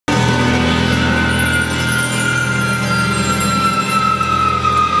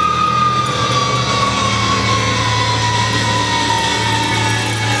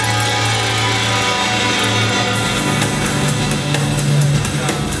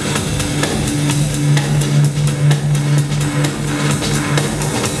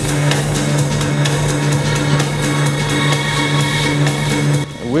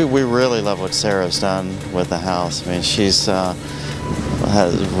what Sarah's done with the house. I mean, she's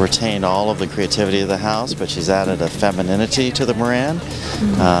has retained all of the creativity of the house, but she's added a femininity to the Moran,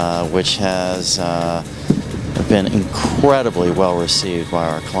 which has been incredibly well received by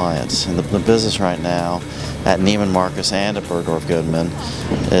our clients. And the business right now at Neiman Marcus and at Bergdorf Goodman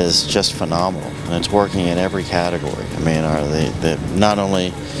is just phenomenal, and it's working in every category. I mean, not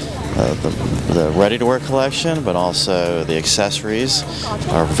only the ready-to-wear collection, but also the accessories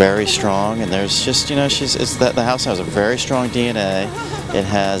are very strong. And there's just, you know, the house has a very strong DNA. It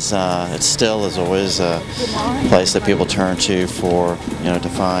has, it still is always a place that people turn to for, you know, to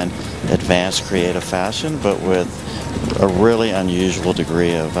find advanced creative fashion, but with a really unusual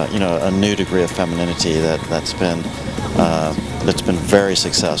degree of, you know, a new degree of femininity that's been very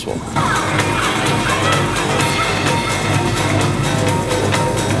successful.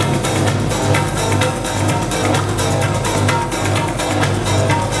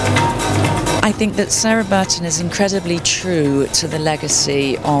 I think that Sarah Burton is incredibly true to the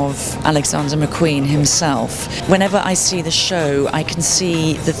legacy of Alexander McQueen himself. Whenever I see the show, I can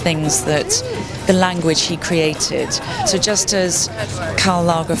see the things the language he created. So just as Karl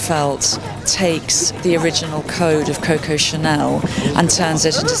Lagerfeld takes the original code of Coco Chanel and turns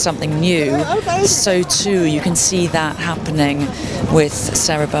it into something new, so too you can see that happening with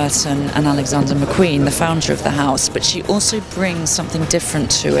Sarah Burton and Alexander McQueen, the founder of the house. But she also brings something different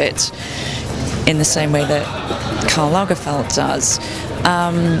to it, in the same way that Karl Lagerfeld does.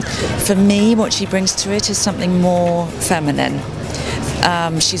 For me, what she brings to it is something more feminine.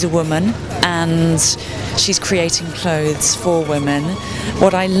 She's a woman and she's creating clothes for women.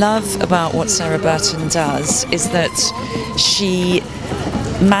 What I love about what Sarah Burton does is that she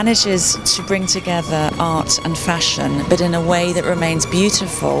manages to bring together art and fashion, but in a way that remains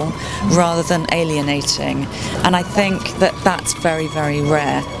beautiful rather than alienating. And I think that that's very, very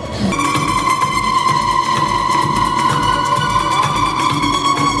rare.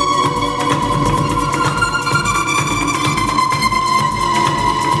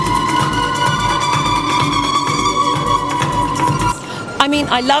 I mean,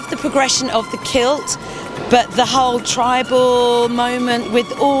 I love the progression of the kilt, but the whole tribal moment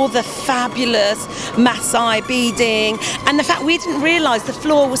with all the fabulous Maasai beading, and the fact we didn't realise the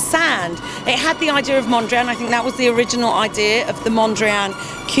floor was sand. It had the idea of Mondrian. I think that was the original idea of the Mondrian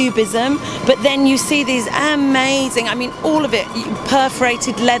cubism, but then you see these amazing, I mean, all of it,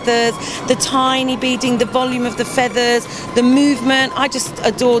 perforated leathers, the tiny beading, the volume of the feathers, the movement. I just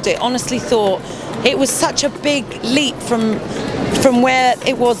adored it. Honestly thought it was such a big leap from where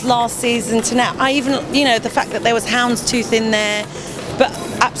it was last season to now. I even, you know, the fact that there was houndstooth in there, but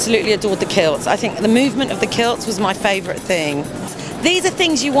absolutely adored the kilts. I think the movement of the kilts was my favourite thing. These are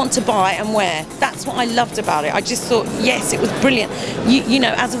things you want to buy and wear. That's what I loved about it. I just thought, yes, it was brilliant. You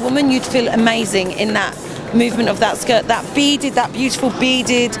know, as a woman, you'd feel amazing in that movement of that skirt. That beautiful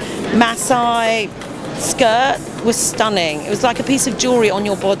beaded Maasai skirt was stunning. It was like a piece of jewellery on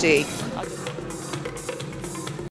your body.